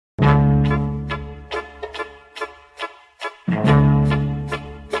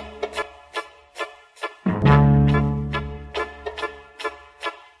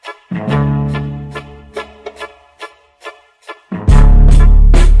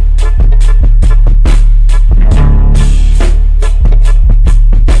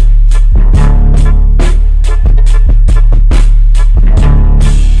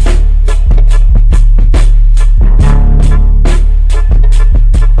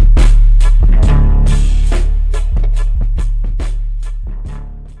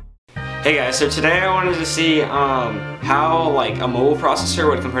Alright, so today I wanted to see how like a mobile processor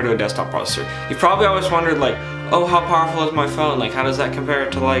would compare to a desktop processor. You've probably always wondered like, oh, how powerful is my phone? Like, how does that compare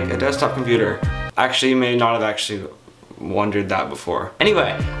to like a desktop computer? Actually, you may not have actually wondered that before.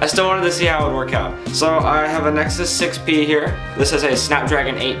 Anyway, I still wanted to see how it would work out. So I have a Nexus 6P here. This is a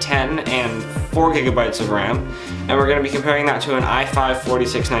Snapdragon 810 and 4 gigabytes of RAM. And we're going to be comparing that to an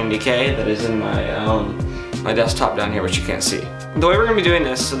i5-4690K that is in my desktop down here, which you can't see. The way we're going to be doing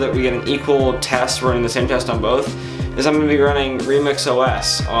this so that we get an equal test, running the same test on both, is I'm going to be running Remix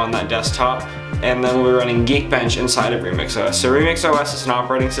OS on that desktop, and then we'll be running Geekbench inside of Remix OS. So Remix OS is an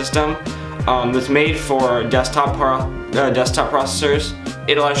operating system that's made for desktop processors.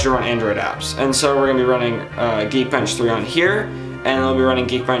 It allows you to run Android apps. And so we're going to be running Geekbench 3 on here, and we'll be running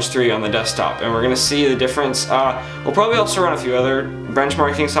Geekbench 3 on the desktop. And we're going to see the difference. We'll probably also run a few other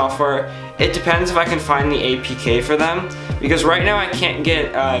benchmarking software. It depends if I can find the APK for them, because right now I can't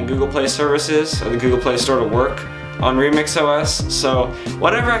get Google Play services or the Google Play Store to work on Remix OS. So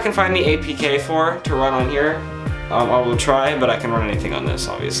whatever I can find the APK for to run on here, I will try, but I can run anything on this,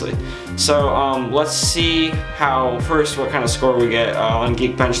 obviously. So let's see how, first, what kind of score we get on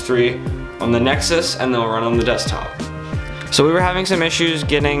Geekbench 3 on the Nexus, and then we'll run on the desktop. So we were having some issues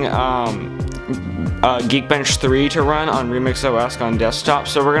getting Geekbench 3 to run on Remix OS on desktop,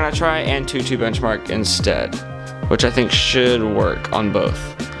 so we're gonna try Antutu Benchmark instead, which I think should work on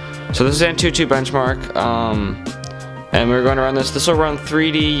both. So this is Antutu Benchmark, and we're going to run this. This will run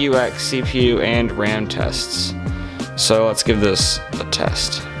 3D, UX, CPU, and RAM tests. So let's give this a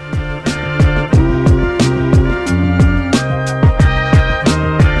test.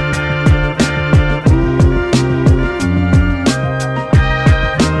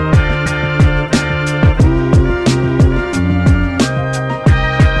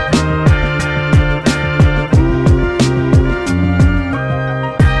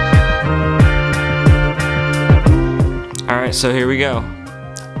 Alright, so here we go.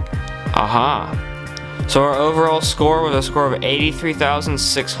 Aha. So our overall score was a score of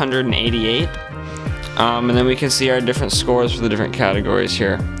 83,688. And then we can see our different scores for the different categories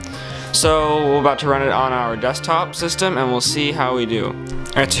here. So we're about to run it on our desktop system, and we'll see how we do.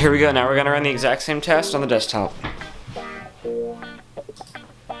 Alright, so here we go. Now we're going to run the exact same test on the desktop.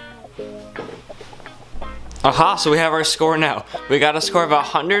 Aha, so we have our score now. We got a score of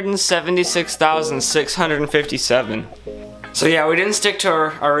 176,657. So yeah, we didn't stick to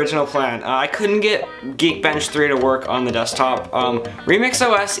our original plan. I couldn't get Geekbench 3 to work on the desktop. Remix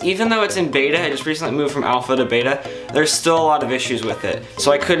OS, even though it's in beta, it just recently moved from alpha to beta, there's still a lot of issues with it.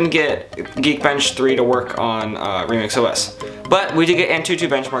 So I couldn't get Geekbench 3 to work on Remix OS. But we did get Antutu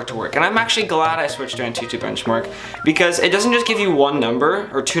Benchmark to work, and I'm actually glad I switched to Antutu Benchmark, because it doesn't just give you one number,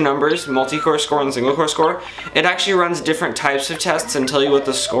 or two numbers, multi-core score and single-core score. It actually runs different types of tests and tell you what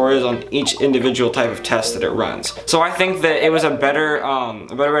the score is on each individual type of test that it runs. So I think that it was a better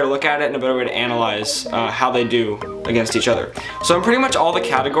way to look at it, and a better way to analyze how they do against each other. So in pretty much all the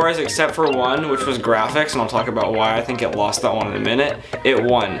categories except for one, which was graphics, and I'll talk about why I think it lost that one in a minute, it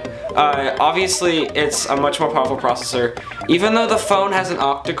won. Obviously, it's a much more powerful processor. Even though the phone has an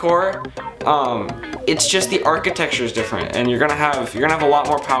octa-core, it's just the architecture is different, and you're gonna have a lot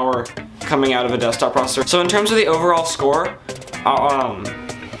more power coming out of a desktop processor. So in terms of the overall score, I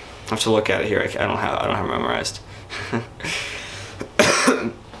have to look at it here. I don't have it memorized.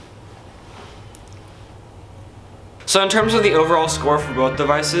 So in terms of the overall score for both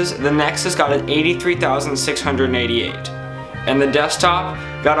devices, the Nexus got an 83,688, and the desktop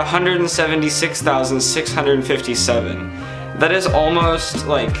got 176,657. That is almost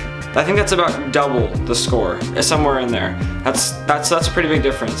like, I think that's about double the score, somewhere in there. That's a pretty big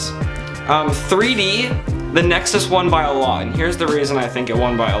difference. 3D, the Nexus won by a lot, and here's the reason I think it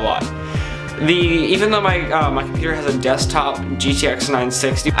won by a lot. Even though my computer has a desktop GTX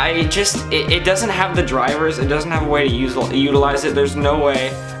 960, it doesn't have the drivers, it doesn't have a way to utilize it, there's no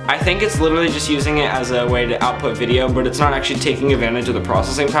way. I think it's literally just using it as a way to output video, but it's not actually taking advantage of the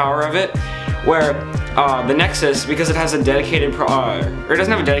processing power of it. Where the Nexus, because it has a dedicated, or it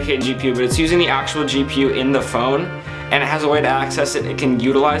doesn't have a dedicated GPU, but it's using the actual GPU in the phone, and it has a way to access it, it can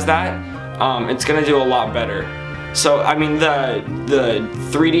utilize that, it's gonna do a lot better. So, I mean, the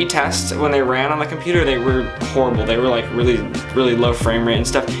 3D tests, when they ran on the computer, they were horrible. They were like really low frame rate and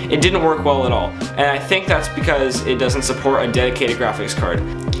stuff. It didn't work well at all. And I think that's because it doesn't support a dedicated graphics card.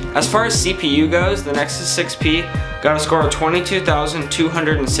 As far as CPU goes, the Nexus 6P got a score of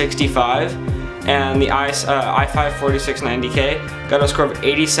 22,265, and the i5-4690K got a score of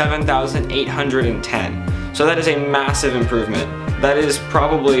 87,810. So that is a massive improvement. that is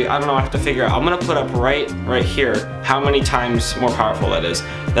probably, I don't know, I have to figure out. I'm gonna put up right here how many times more powerful that is.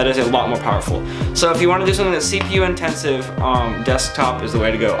 That is a lot more powerful. So if you want to do something that's CPU intensive, desktop is the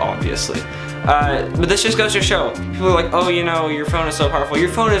way to go, obviously. But this just goes to show, people are like, oh, you know, your phone is so powerful. Your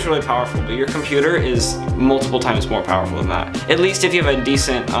phone is really powerful, but your computer is multiple times more powerful than that. At least if you have a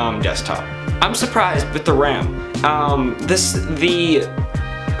decent desktop. I'm surprised with the RAM. The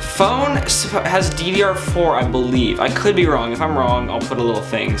phone has DDR4, I believe. I could be wrong. If I'm wrong, I'll put a little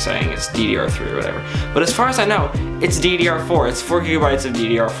thing saying it's DDR3 or whatever. But as far as I know, it's DDR4. It's 4 gigabytes of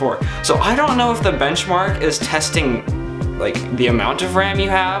DDR4. So I don't know if the benchmark is testing like the amount of RAM you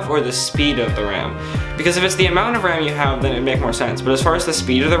have or the speed of the RAM. Because if it's the amount of RAM you have, then it'd make more sense. But as far as the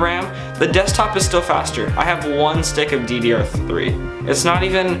speed of the RAM, the desktop is still faster. I have 1 stick of DDR3. It's not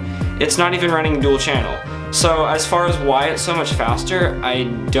even running dual channel. So as far as why it's so much faster, I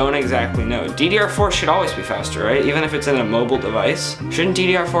don't exactly know. DDR4 should always be faster, right? Even if it's in a mobile device. Shouldn't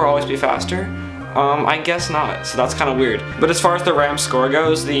DDR4 always be faster? I guess not, so that's kind of weird. But as far as the RAM score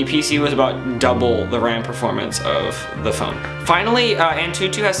goes, the PC was about double the RAM performance of the phone. Finally,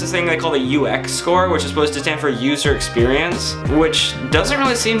 Antutu has this thing they call the UX score, which is supposed to stand for user experience, which doesn't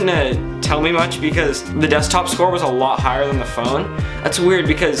really seem to tell me much because the desktop score was a lot higher than the phone. That's weird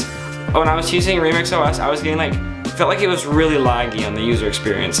because when I was using Remix OS, I was getting felt like it was really laggy on the user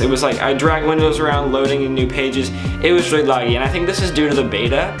experience. It was like I drag windows around, loading in new pages. It was really laggy, and I think this is due to the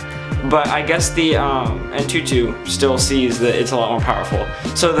beta. But I guess the Antutu still sees that it's a lot more powerful.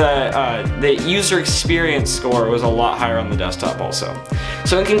 So the user experience score was a lot higher on the desktop also.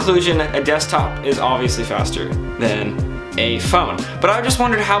 So in conclusion, a desktop is obviously faster than a phone. But I just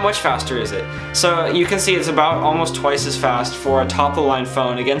wondered how much faster is it? So you can see it's about almost twice as fast for a top-of-the-line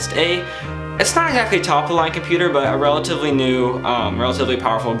phone against it's not exactly a top-of-the-line computer, but a relatively new, relatively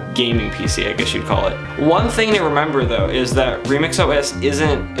powerful gaming PC, I guess you'd call it. One thing to remember though is that Remix OS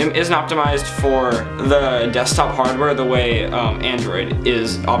isn't optimized for the desktop hardware the way Android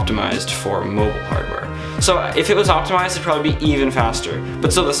is optimized for mobile hardware. So if it was optimized, it'd probably be even faster.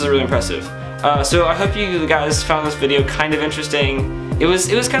 But still, this is really impressive. So I hope you guys found this video kind of interesting. It was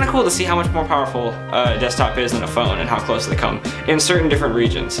kind of cool to see how much more powerful a desktop is than a phone and how close they come in certain different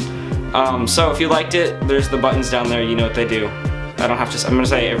regions. So if you liked it, there's the buttons down there, you know what they do. I don't have to, I'm gonna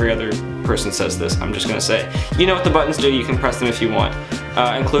say every other person says this, I'm just gonna say, you know what the buttons do, you can press them if you want,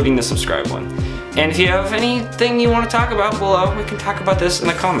 including the subscribe one. And if you have anything you want to talk about below, we can talk about this in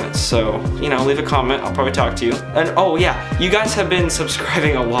the comments. So, you know, leave a comment, I'll probably talk to you. And oh yeah, you guys have been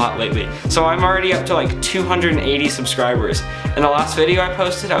subscribing a lot lately. So I'm already up to like 280 subscribers. In the last video I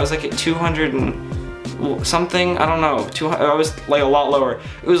posted, I was like at 200 and something, I don't know, I was like a lot lower.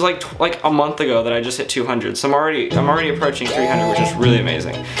 It was like a month ago that I just hit 200, so I'm already approaching 300, which is really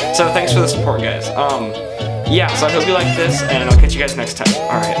amazing. So thanks for the support, guys. Yeah, so I hope you like this, and I'll catch you guys next time.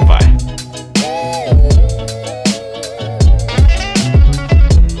 Alright, bye.